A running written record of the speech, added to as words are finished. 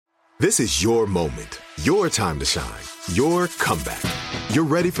This is your moment, your time to shine, your comeback. You're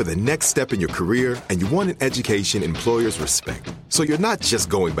ready for the next step in your career, and you want an education employers respect. So you're not just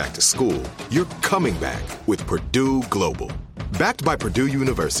going back to school, you're coming back with Purdue Global. Backed by Purdue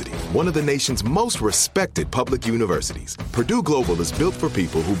University, one of the nation's most respected public universities, Purdue Global is built for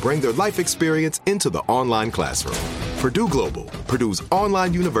people who bring their life experience into the online classroom. Purdue Global, Purdue's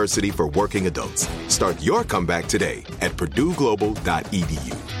online university for working adults. Start your comeback today at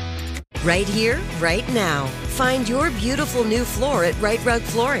purdueglobal.edu. Right here, right now. Find your beautiful new floor at Right Rug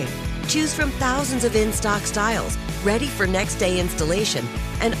Flooring. Choose from thousands of in-stock styles, ready for next day installation,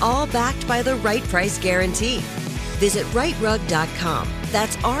 and all backed by the right price guarantee. Visit rightrug.com.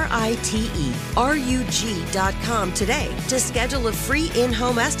 That's RITERUG.com today to schedule a free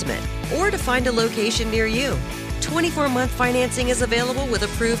in-home estimate or to find a location near you. 24-month financing is available with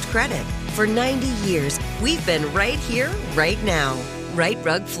approved credit. For 90 years, we've been right here, right now. Right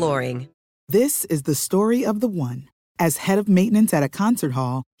Rug Flooring. This is the story of the one. As head of maintenance at a concert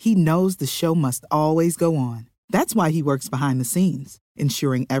hall, he knows the show must always go on. That's why he works behind the scenes,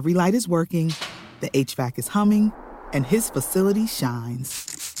 ensuring every light is working, the HVAC is humming, and his facility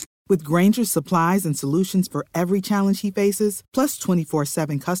shines. With Grainger's supplies and solutions for every challenge he faces, plus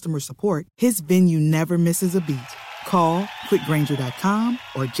 24/7 customer support, his venue never misses a beat. Call quickgrainger.com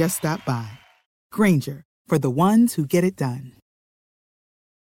or just stop by. Grainger, for the ones who get it done.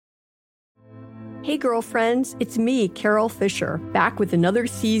 Hey girlfriends, it's me, Carol Fisher, back with another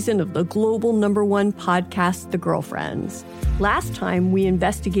season of the global #1 podcast, The Girlfriends. Last time, we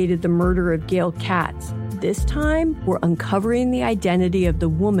investigated the murder of Gail Katz. This time, we're uncovering the identity of the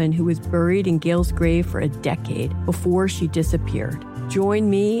woman who was buried in Gail's grave for a decade before she disappeared. Join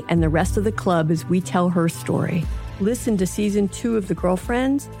me and the rest of the club as we tell her story. Listen to Season 2 of The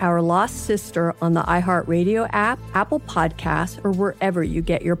Girlfriends, Our Lost Sister on the iHeartRadio app, Apple Podcasts, or wherever you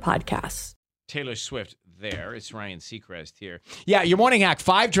get your podcasts. Taylor Swift there. It's Ryan Seacrest here. Yeah, your morning hack.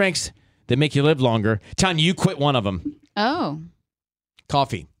 5 drinks that make you live longer. Tanya, you quit one of them. Oh.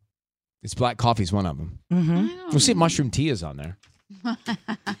 Coffee. It's black coffee's one of them. Mm-hmm. We'll see if mushroom tea is on there.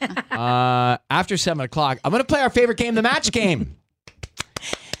 After 7 o'clock, I'm going to play our favorite game, the match game.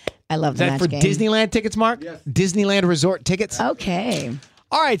 I love the match game. Is that for Disneyland tickets, Mark? Yes. Disneyland Resort tickets? Okay.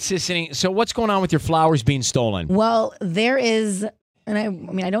 All right, Sisanie. So what's going on with your flowers being stolen? Well, there is, and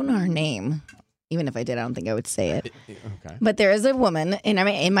I don't know her name. Even if I did, I don't think I would say it. Okay. But there is a woman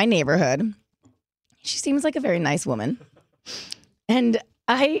in my neighborhood. She seems like a very nice woman. And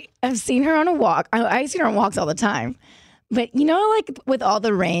I have seen her on a walk. I see her on walks all the time. But, you know, like with all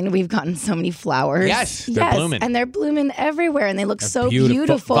the rain, we've gotten so many flowers. Yes, they're blooming. And they're blooming everywhere. And they look so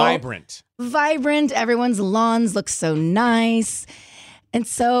beautiful. Vibrant. Everyone's lawns look so nice. And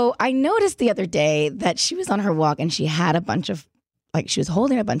so I noticed the other day that she was on her walk and she had a bunch of, she was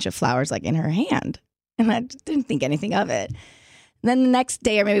holding a bunch of flowers in her hand. And I didn't think anything of it. And then the next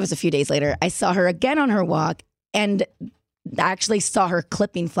day, or maybe it was a few days later, I saw her again on her walk and actually saw her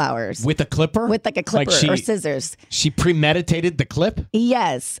clipping flowers. With a clipper? With a clipper or scissors. She premeditated the clip?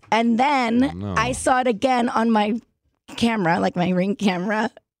 Yes. And then I saw it again on my camera, my Ring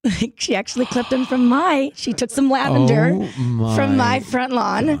camera. She actually clipped them she took some lavender from my front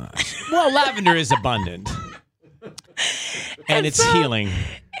lawn. Gosh. Well, lavender is abundant. And it's healing.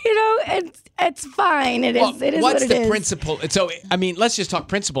 You know, it's fine. It is what it is. What's the principle? So, I mean, let's just talk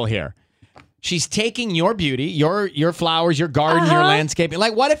principle here. She's taking your beauty, your flowers, your garden, your landscaping.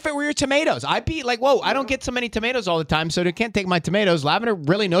 What if it were your tomatoes? I'd be like, whoa, I don't get so many tomatoes all the time, so they can't take my tomatoes. Lavender,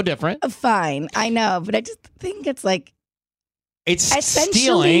 really no different. Fine. I know, but I just think it's it's essentially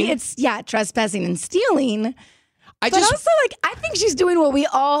stealing. It's trespassing and stealing. I think she's doing what we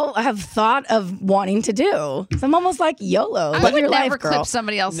all have thought of wanting to do. So I'm almost like YOLO. I would never clip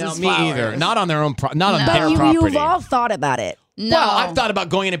somebody else's flowers. Me either. Not on their own. Not on their property. You've all thought about it. No. Well, I've thought about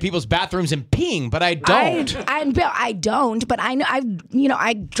going into people's bathrooms and peeing, but I don't. I don't, but I know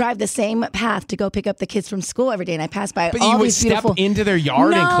I drive the same path to go pick up the kids from school every day, and I pass by all these beautiful. But you would step into their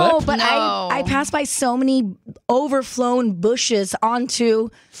yard and clip? But I pass by so many overflown bushes onto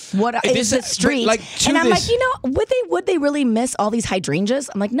what is the street, and I'm like, would they really miss all these hydrangeas?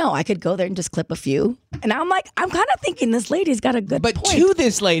 I'm like, no, I could go there and just clip a few, and I'm kind of thinking this lady's got a good point. But to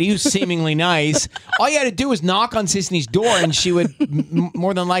this lady who's seemingly nice, all you had to do was knock on Sisanie's door, and she would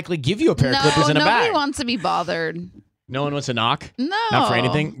more than likely give you a pair of clippers in a bag. Nobody wants to be bothered. No one wants to knock? No. Not for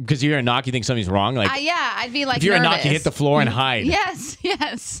anything? Because you hear a knock, you think something's wrong? Yeah, I'd be if you're nervous. a knock, you hit the floor and hide. Yes.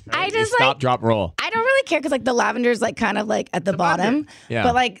 Right? I just stop, drop, roll. I don't really care because the lavender's kind of at the bottom.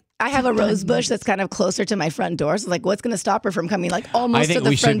 Yeah. But I have a rose bush that's kind of closer to my front door. So what's going to stop her from coming almost to the front door? I think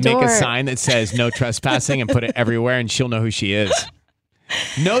we should make a sign that says no trespassing and put it everywhere, and she'll know who she is.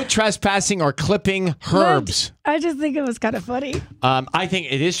 No trespassing or clipping herbs. I just think it was kind of funny. I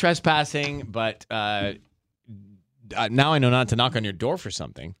think it is trespassing, but now I know not to knock on your door for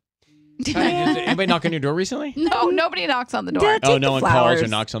something. Anybody knock on your door recently? No, nobody knocks on the door. Take no the one flowers. calls or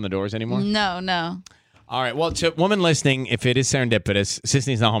knocks on the doors anymore? No. All right. Well, to woman listening, if it is serendipitous,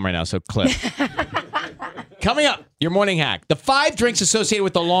 Sisanie's not home right now, so clip. Coming up, your morning hack. The 5 drinks associated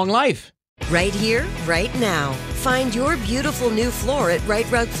with the long life. Right here, right now. Find your beautiful new floor at Right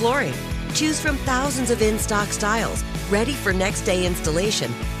Rug Flooring. Choose from thousands of in-stock styles, ready for next day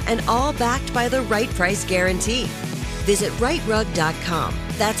installation, and all backed by the right price guarantee. Visit rightrug.com.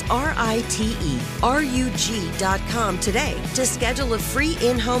 That's RITERUG.com today to schedule a free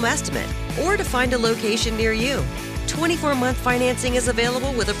in-home estimate or to find a location near you. 24-month financing is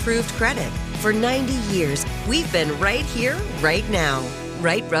available with approved credit. For 90 years, we've been right here, right now.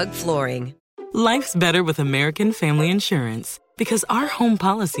 Right Rug Flooring. Life's better with American Family Insurance because our home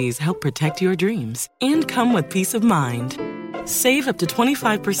policies help protect your dreams and come with peace of mind. Save up to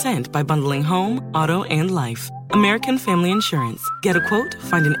 25% by bundling home, auto, and life. American Family Insurance. Get a quote,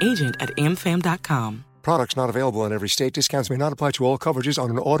 find an agent at amfam.com. Products not available in every state. Discounts may not apply to all coverages on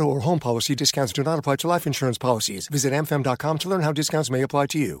an auto or home policy. Discounts do not apply to life insurance policies. Visit amfam.com to learn how discounts may apply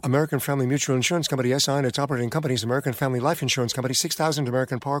to you. American Family Mutual Insurance Company, SI, and its operating companies, American Family Life Insurance Company, 6000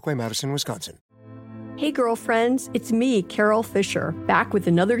 American Parkway, Madison, Wisconsin. Hey, girlfriends, it's me, Carol Fisher, back with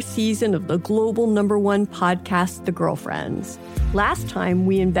another season of the global #1 podcast, The Girlfriends. Last time,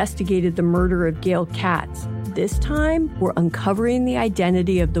 we investigated the murder of Gail Katz. This time, we're uncovering the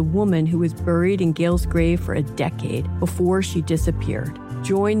identity of the woman who was buried in Gail's grave for a decade before she disappeared.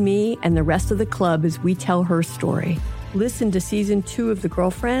 Join me and the rest of the club as we tell her story. Listen to Season 2 of The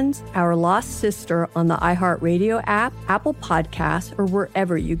Girlfriends, Our Lost Sister on the iHeartRadio app, Apple Podcasts, or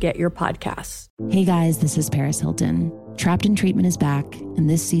wherever you get your podcasts. Hey guys, this is Paris Hilton. Trapped in Treatment is back, and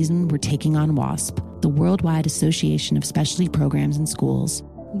this season we're taking on WASP, the Worldwide Association of Specialty Programs in Schools.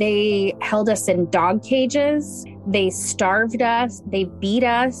 They held us in dog cages. They starved us. They beat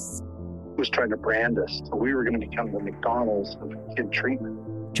us. Was trying to brand us. So we were going to become the McDonald's of kid treatment.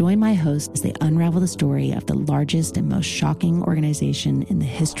 Join my hosts as they unravel the story of the largest and most shocking organization in the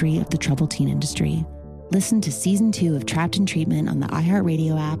history of the troubled teen industry. Listen to Season 2 of Trapped in Treatment on the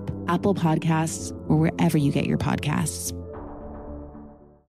iHeartRadio app, Apple Podcasts, or wherever you get your podcasts.